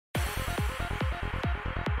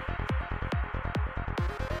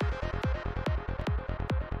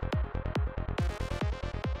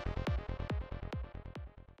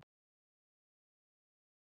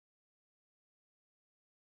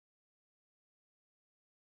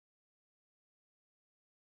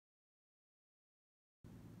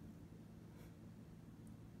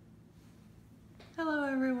Hello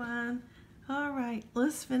everyone. Alright,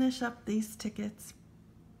 let's finish up these tickets.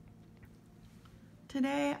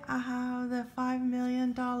 Today I have the $5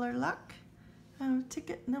 million luck.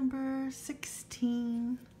 Ticket number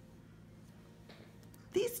 16.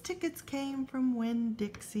 These tickets came from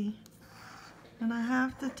Winn-Dixie. And I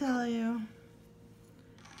have to tell you,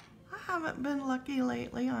 I haven't been lucky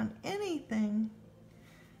lately on anything.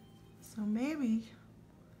 So maybe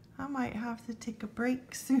I might have to take a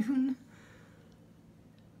break soon.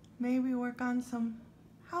 Maybe work on some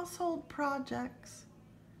household projects.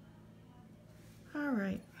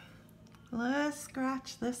 Alright, let's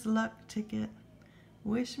scratch this luck ticket.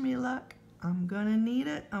 Wish me luck. I'm gonna need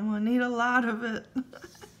it. I'm gonna need a lot of it.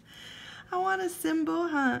 I want a symbol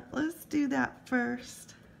hunt. Let's do that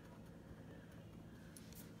first.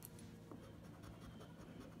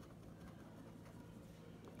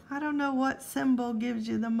 I don't know what symbol gives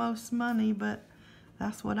you the most money, but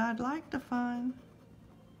that's what I'd like to find.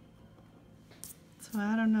 So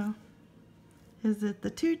I don't know. Is it the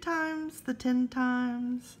 2 times, the 10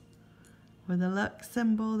 times, or the luck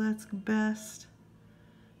symbol that's best?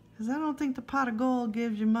 Because I don't think the pot of gold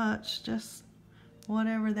gives you much, just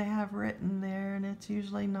whatever they have written there, and it's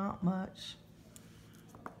usually not much.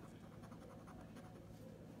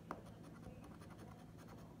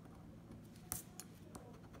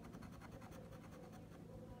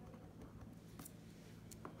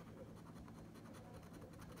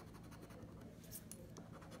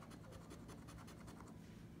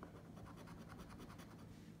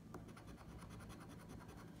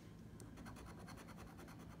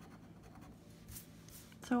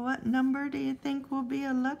 So what number do you think will be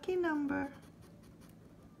a lucky number?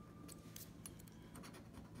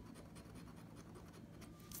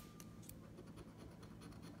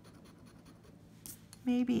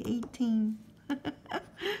 Maybe 18.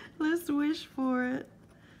 Let's wish for it.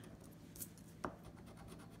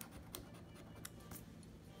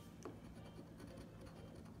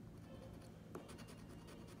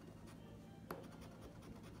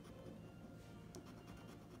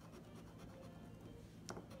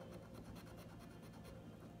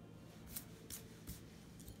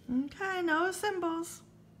 Okay, no symbols.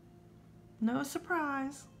 No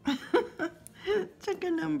surprise.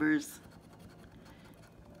 Chicken numbers.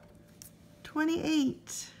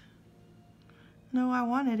 28. No, I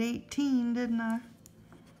wanted 18, didn't I?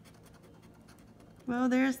 Well,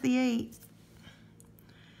 there's the 8.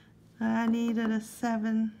 I needed a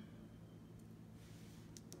 7.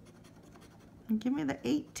 Give me the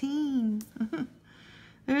 18.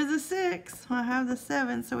 There's a 6. I have the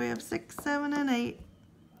 7, so we have 6, 7, and 8.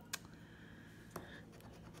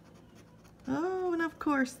 Oh, and of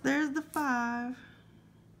course, there's the 5.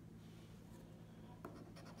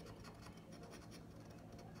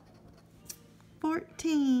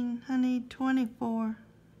 $14. I need 24.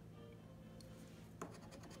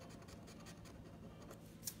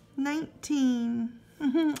 19.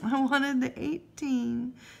 I wanted the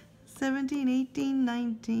 18. 17, 18,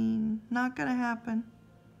 19. Not gonna happen.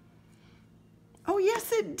 Oh,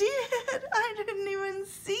 yes, it did. I didn't even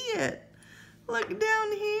see it. Look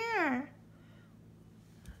down here.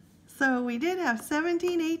 So we did have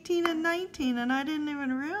 17, 18, and 19, and I didn't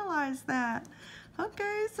even realize that.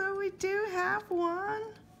 Okay, so we do have one.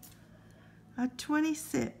 A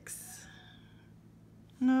 26.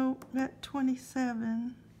 No, that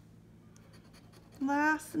 27.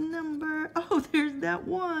 Last number. Oh, there's that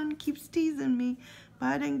 1. Keeps teasing me, but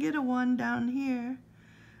I didn't get a 1 down here.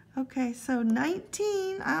 Okay, so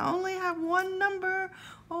 19. I only have one number.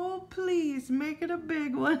 Oh, please, make it a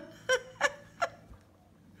big one.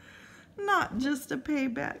 Not just a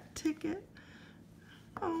payback ticket.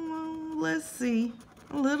 Oh, let's see.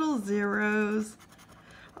 Little zeros.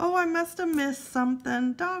 Oh, I must have missed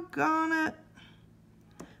something. Doggone it.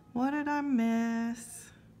 What did I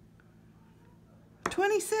miss?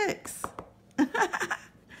 26.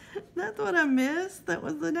 That's what I missed. That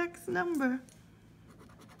was the next number.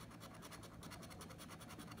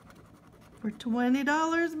 For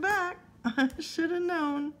 $20 back. I should have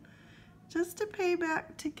known. Just a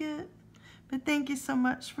payback ticket. But thank you so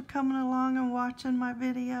much for coming along and watching my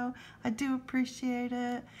video. I do appreciate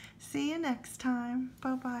it. See you next time.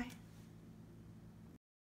 Bye-bye.